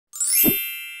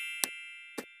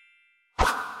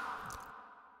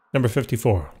Number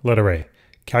 54, letter A.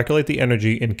 Calculate the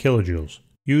energy in kilojoules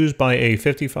used by a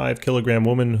 55 kilogram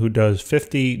woman who does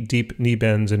 50 deep knee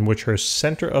bends in which her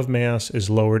center of mass is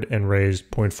lowered and raised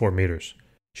 0.4 meters.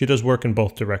 She does work in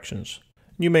both directions.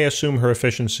 You may assume her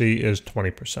efficiency is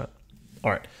 20%.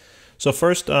 All right. So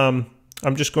first, I'm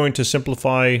just going to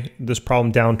simplify this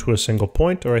problem down to a single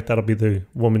point. All right, that'll be the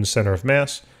woman's center of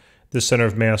mass. This center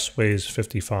of mass weighs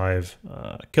 55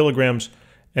 kilograms.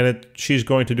 And she's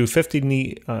going to do 50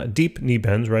 deep knee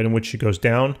bends, right, in which she goes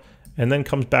down and then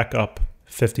comes back up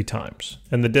 50 times.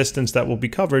 And the distance that will be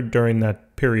covered during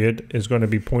that period is going to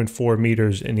be 0.4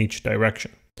 meters in each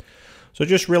direction. So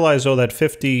just realize, though, that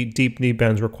 50 deep knee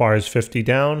bends requires 50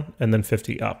 down and then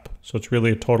 50 up. So it's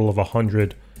really a total of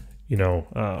 100,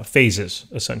 phases,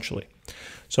 essentially.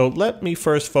 So let me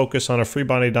first focus on a free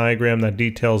body diagram that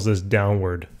details this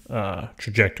downward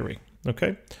trajectory,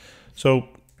 okay? So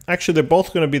actually, they're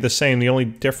both going to be the same. The only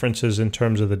difference is in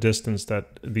terms of the distance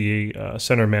that the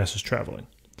center mass is traveling.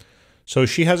 So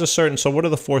she has a certain, so what are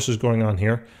the forces going on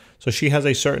here? So she has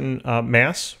a certain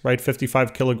mass, right,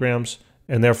 55 kilograms,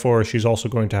 and therefore she's also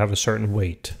going to have a certain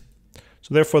weight.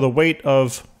 So therefore the weight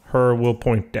of her will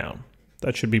point down.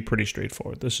 That should be pretty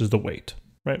straightforward. This is the weight,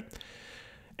 right?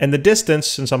 And the distance,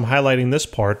 since I'm highlighting this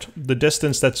part, the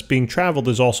distance that's being traveled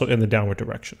is also in the downward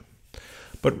direction.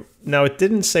 But now it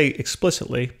didn't say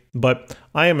explicitly, but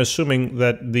I am assuming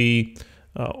that the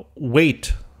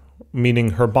weight,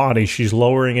 meaning her body, she's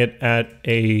lowering it at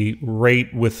a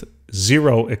rate with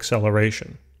zero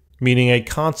acceleration, meaning a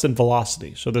constant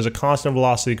velocity. So there's a constant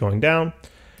velocity going down,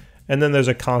 and then there's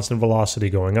a constant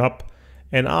velocity going up.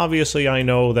 And obviously I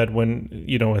know that when,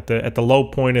 at the low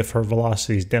point, if her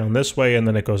velocity is down this way and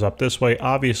then it goes up this way,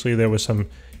 obviously there was some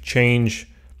change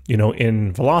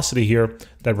in velocity here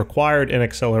that required an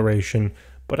acceleration,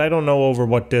 but I don't know over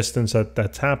what distance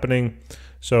that's happening.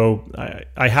 So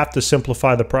I have to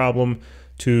simplify the problem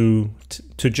to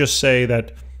just say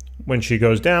that when she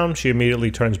goes down, she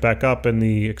immediately turns back up and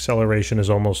the acceleration is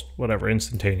almost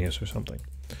instantaneous or something.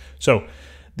 So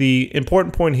the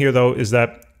important point here, though, is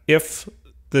that if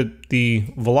the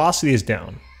velocity is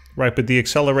down, right, but the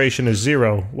acceleration is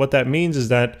zero, what that means is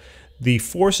that the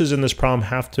forces in this problem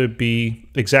have to be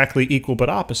exactly equal but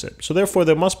opposite. So therefore,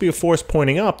 there must be a force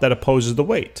pointing up that opposes the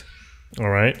weight. All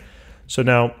right. So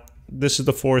now this is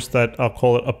the force that I'll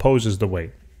call it opposes the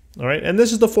weight. All right. And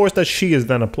this is the force that she is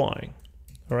then applying.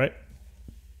 All right.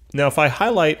 Now, if I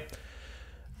highlight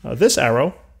this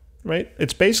arrow, right,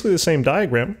 it's basically the same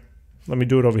diagram. Let me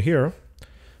do it over here.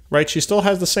 Right. She still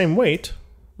has the same weight.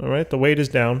 All right. The weight is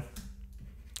down.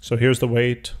 So here's the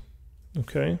weight.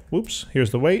 Okay, whoops,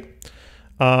 here's the weight.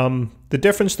 The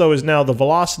difference, though, is now the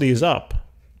velocity is up,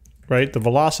 right? The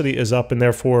velocity is up, and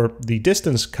therefore the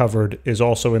distance covered is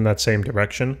also in that same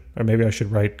direction. Or maybe I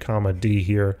should write comma D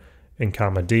here and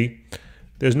comma D.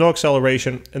 There's no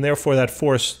acceleration, and therefore that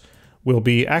force will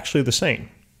be actually the same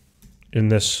in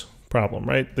this problem,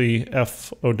 right? The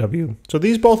FOW. So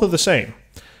these both are the same.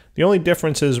 The only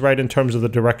difference is right in terms of the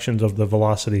directions of the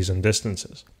velocities and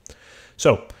distances.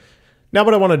 So now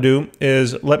what I want to do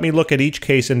is let me look at each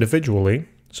case individually.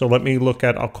 So let me look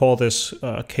at, I'll call this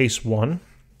case 1,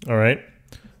 all right?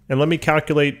 And let me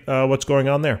calculate what's going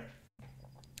on there.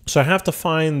 So I have to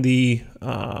find the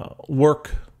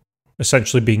work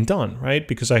essentially being done, right?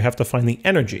 Because I have to find the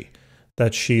energy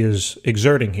that she is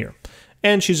exerting here.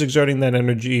 And she's exerting that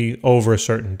energy over a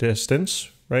certain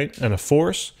distance, right? And a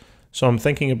force. So I'm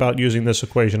thinking about using this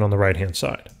equation on the right-hand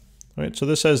side, right? So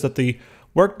this says that the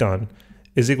work done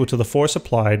is equal to the force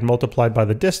applied multiplied by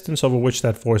the distance over which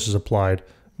that force is applied,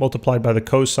 multiplied by the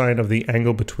cosine of the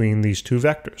angle between these two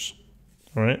vectors.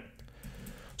 All right?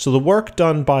 So the work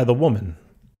done by the woman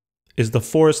is the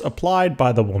force applied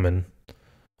by the woman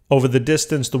over the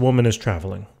distance the woman is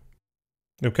traveling.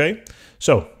 Okay?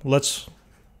 So let's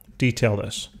detail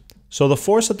this. So the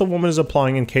force that the woman is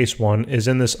applying in case 1 is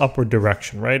in this upward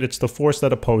direction, right? It's the force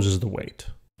that opposes the weight.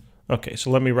 Okay,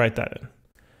 so let me write that in.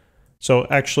 So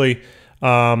actually,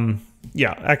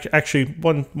 actually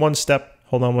one step,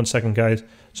 hold on one second, guys.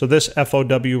 So this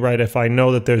FOW, right, if I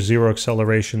know that there's zero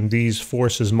acceleration, these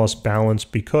forces must balance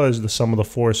because the sum of the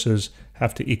forces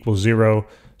have to equal 0.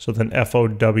 So then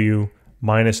FOW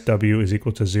minus W is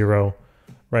equal to 0,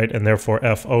 right? And therefore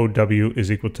FOW is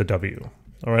equal to W.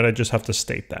 All right, I just have to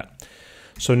state that.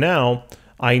 So now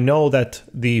I know that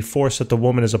the force that the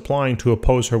woman is applying to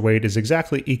oppose her weight is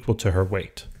exactly equal to her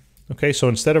weight. Okay, so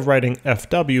instead of writing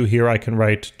FW here, I can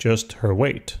write just her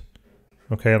weight.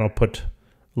 Okay, and I'll put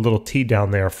a little t down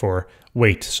there for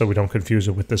weight so we don't confuse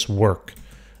it with this work.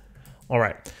 All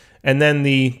right, and then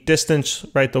the distance,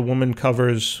 right, the woman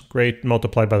covers, great,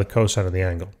 multiplied by the cosine of the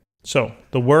angle. So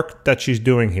the work that she's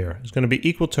doing here is going to be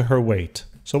equal to her weight.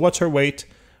 So what's her weight?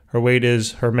 Her weight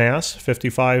is her mass,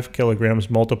 55 kilograms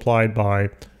multiplied by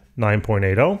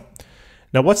 9.80.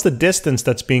 Now what's the distance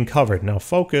that's being covered? Now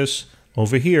focus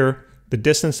over here. The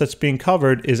distance that's being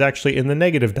covered is actually in the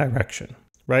negative direction,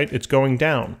 right? It's going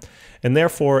down. And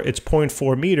therefore it's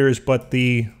 0.4 meters, but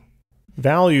the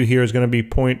value here is going to be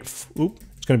it's going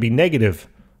to be negative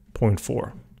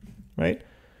 0.4, right?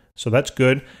 So that's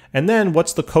good. And then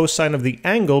what's the cosine of the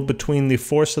angle between the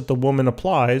force that the woman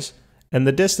applies and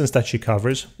the distance that she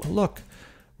covers? Well, look,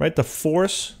 right? The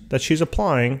force that she's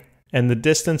applying and the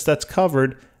distance that's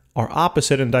covered are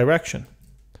opposite in direction.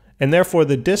 And therefore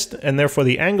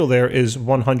the angle there is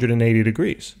 180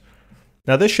 degrees.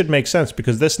 Now this should make sense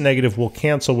because this negative will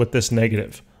cancel with this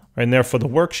negative, right? And therefore the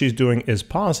work she's doing is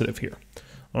positive here.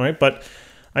 All right, but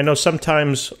I know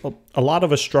sometimes a lot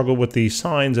of us struggle with the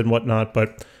signs and whatnot,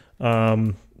 but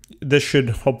this should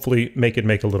hopefully make it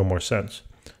make a little more sense.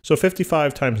 So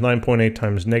 55 times 9.8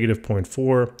 times negative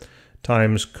 0.4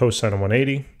 times cosine of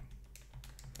 180.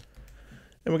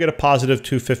 And we get a positive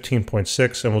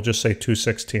 215.6, and we'll just say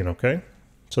 216, okay?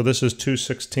 So this is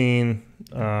 216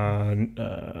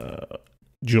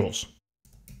 joules.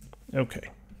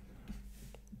 Okay.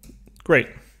 Great.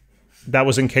 That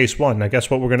was in case 1. Now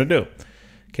guess what we're going to do?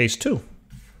 Case 2.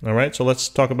 All right, so let's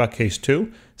talk about case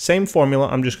 2. Same formula.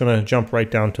 I'm just going to jump right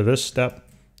down to this step.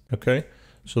 Okay,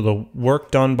 so the work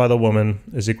done by the woman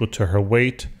is equal to her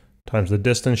weight times the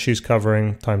distance she's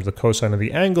covering times the cosine of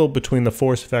the angle between the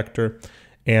force vector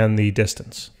and the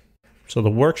distance. So the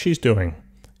work she's doing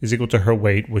is equal to her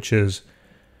weight, which is,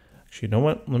 actually, you know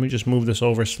what? Let me just move this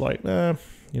over slightly.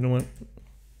 You know what?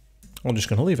 I'm just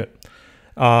going to leave it.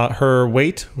 Her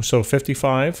weight, so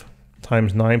 55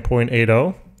 times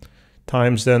 9.80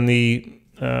 times then the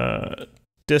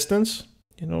distance.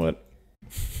 You know what?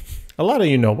 A lot of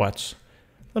you know what's.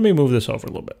 Let me move this over a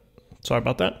little bit. Sorry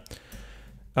about that.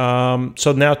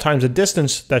 So now times the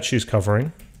distance that she's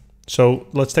covering. So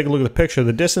let's take a look at the picture.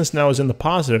 The distance now is in the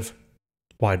positive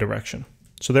y direction.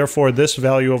 So therefore this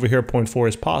value over here, 0.4,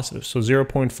 is positive. So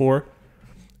 0.4.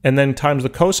 And then times the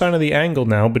cosine of the angle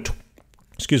now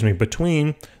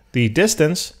between the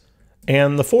distance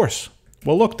and the force.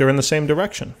 Well, look, they're in the same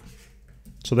direction.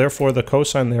 So therefore the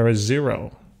cosine there is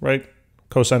 0, right?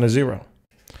 Cosine is 0.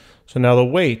 So now the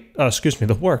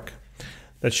the work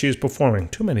that she is performing.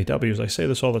 Too many W's. I say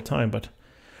this all the time, but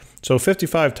so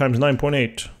 55 times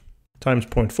 9.8 times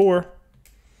 0.4.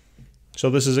 So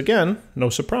this is, again, no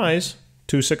surprise,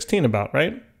 216 about,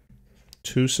 right?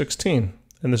 216.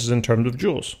 And this is in terms of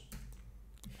joules.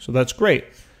 So that's great.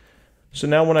 So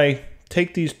now when I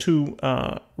take these two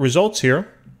results here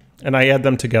and I add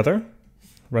them together,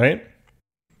 right?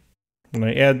 When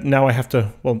I add, now I have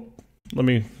to, well, let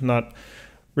me not,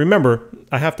 remember,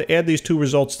 I have to add these two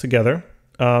results together.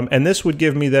 And this would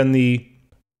give me then the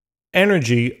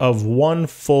energy of one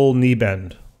full knee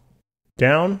bend,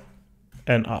 down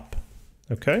and up,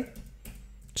 okay?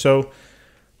 So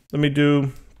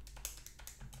let's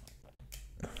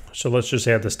just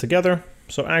add this together.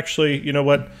 So actually, you know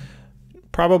what?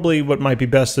 Probably what might be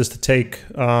best is to take,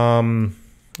 I'm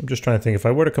just trying to think, if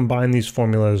I were to combine these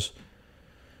formulas,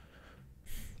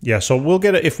 yeah, so we'll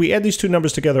get, if we add these two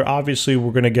numbers together, obviously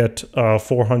we're going to get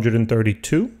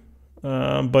 432.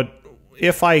 But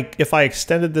if I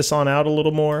extended this on out a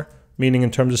little more, meaning in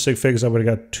terms of sig figs, I would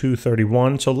have got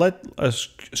 231. So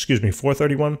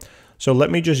 431. So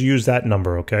let me just use that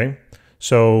number, okay?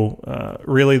 So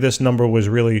really this number was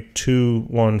really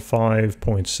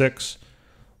 215.6.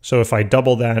 So if I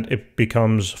double that, it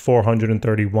becomes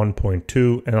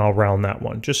 431.2, and I'll round that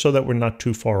one, just so that we're not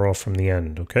too far off from the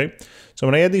end, okay? So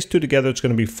when I add these two together, it's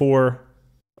going to be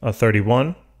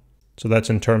 431. So that's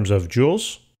in terms of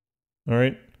joules, all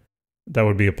right? That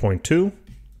would be a 0.2.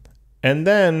 And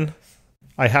then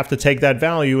I have to take that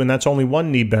value, and that's only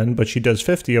one knee bend, but she does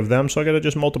 50 of them, so I got to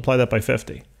just multiply that by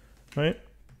 50, right?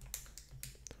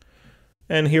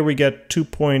 And here we get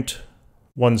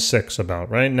 2.16 about,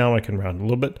 right? Now I can round a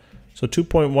little bit. So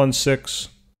 2.16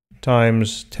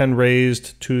 times 10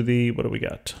 raised to the, what do we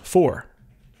got? 4.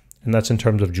 And that's in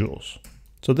terms of joules.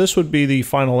 So this would be the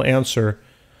final answer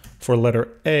for letter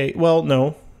A. Well,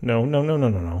 no.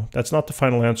 That's not the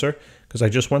final answer, because I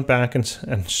just went back and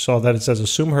saw that it says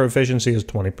assume her efficiency is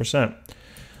 20%.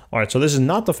 All right, so this is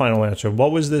not the final answer.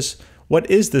 What was this? What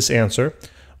is this answer?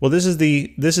 Well, this is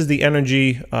the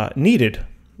energy needed,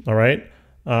 all right,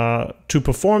 to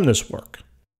perform this work.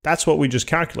 That's what we just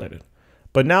calculated.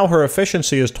 But now her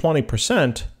efficiency is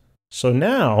 20%. So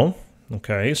now,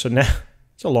 okay, so now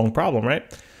it's a long problem, right?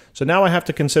 So now I have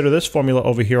to consider this formula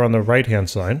over here on the right-hand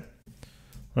side.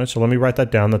 All right, so let me write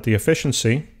that down, that the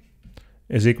efficiency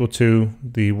is equal to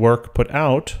the work put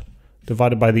out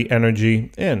divided by the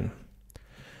energy in.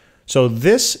 So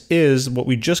this is what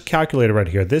we just calculated right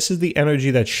here. This is the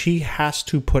energy that she has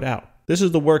to put out. This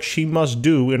is the work she must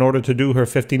do in order to do her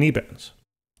 50 knee bends.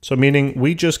 So meaning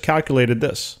we just calculated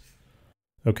this.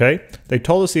 Okay? They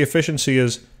told us the efficiency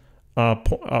is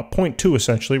 0.2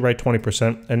 essentially, right?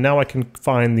 20%. And now I can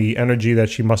find the energy that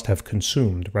she must have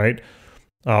consumed, right?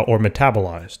 Or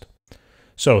metabolized.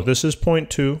 So this is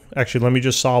 0.2. Actually, let me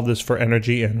just solve this for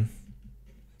energy in.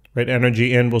 Right?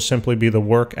 Energy in will simply be the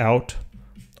work out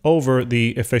over the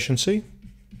efficiency.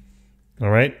 All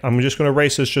right, I'm just going to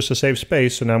erase this just to save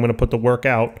space. So now I'm going to put the work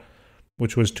out,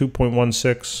 which was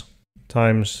 2.16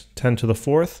 times 10 to the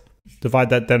fourth. Divide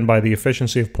that then by the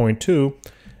efficiency of 0.2.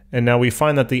 And now we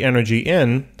find that the energy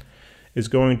in is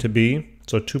going to be,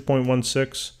 so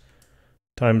 2.16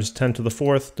 times 10 to the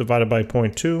fourth divided by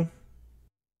 0.2.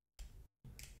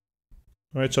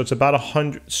 All right, so it's about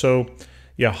 100. So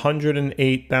yeah,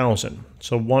 108,000.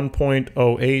 So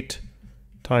 1.08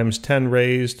 times 10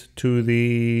 raised to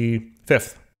the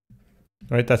fifth.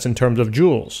 All right, that's in terms of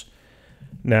joules.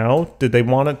 Now, did they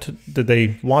want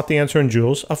the answer in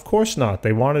joules? Of course not.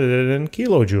 They wanted it in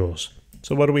kilojoules.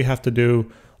 So what do we have to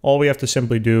do? All we have to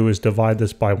simply do is divide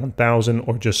this by 1,000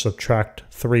 or just subtract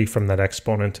 3 from that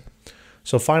exponent.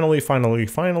 So finally,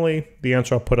 the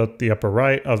answer I'll put at the upper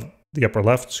right of the upper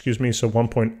left, excuse me. So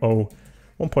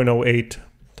 1.08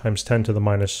 times 10 to the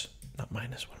minus, not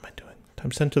minus, what am I doing?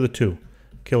 Times 10 to the 2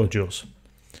 kilojoules.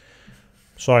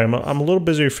 Sorry, I'm a little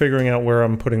busy figuring out where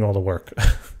I'm putting all the work.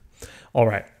 All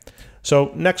right.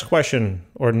 So next question,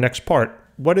 or next part.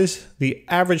 What is the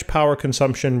average power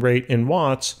consumption rate in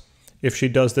watts if she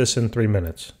does this in 3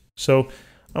 minutes? So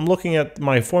I'm looking at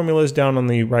my formulas down on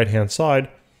the right-hand side,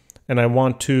 and I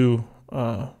want to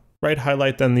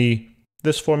highlight then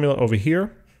this formula over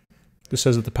here. This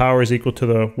says that the power is equal to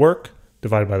the work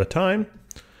divided by the time.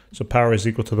 So power is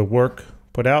equal to the work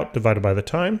put out divided by the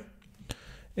time.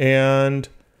 And,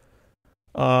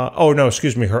 oh no,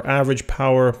 excuse me, her average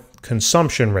power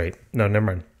consumption rate. No, never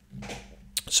mind.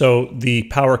 So the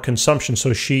power consumption, so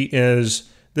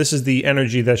this is the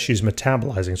energy that she's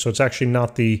metabolizing. So it's actually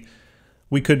not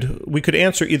we could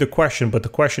answer either question, but the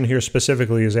question here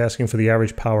specifically is asking for the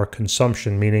average power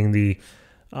consumption, meaning the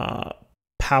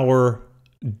power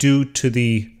due to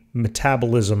the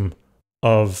metabolism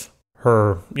of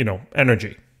her,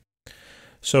 energy.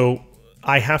 So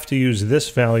I have to use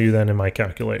this value then in my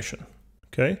calculation,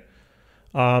 okay?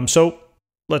 So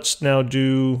let's now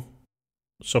do,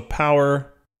 so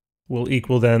power will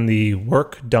equal then the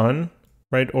work done,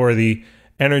 right? Or the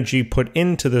energy put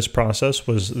into this process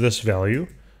was this value.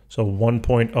 So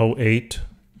 1.08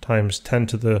 times 10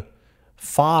 to the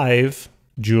 5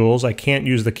 joules. I can't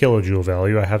use the kilojoule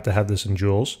value. I have to have this in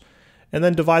joules. And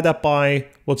then divide that by,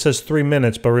 well, it says 3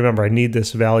 minutes, but remember, I need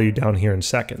this value down here in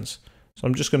seconds. So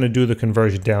I'm just going to do the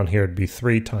conversion down here. It'd be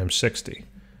 3 times 60,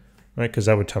 right? Because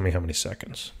that would tell me how many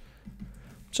seconds.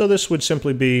 So this would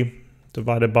simply be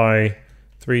divided by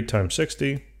 3 times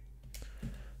 60.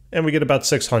 And we get about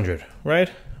 600,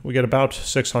 right? We get about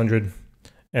 600,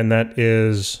 and that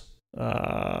is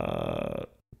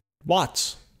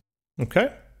watts,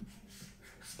 okay?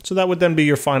 So that would then be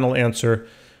your final answer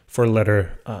for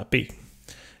letter B.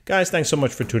 Guys, thanks so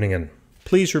much for tuning in.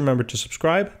 Please remember to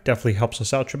subscribe. Definitely helps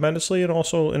us out tremendously and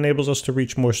also enables us to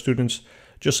reach more students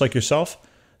just like yourself.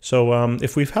 So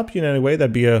if we've helped you in any way,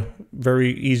 that'd be a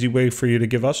very easy way for you to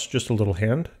give us just a little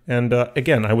hand. And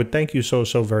again, I would thank you so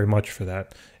very much for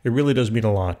that. It really does mean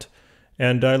a lot.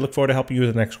 And I look forward to helping you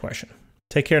with the next question.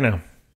 Take care now.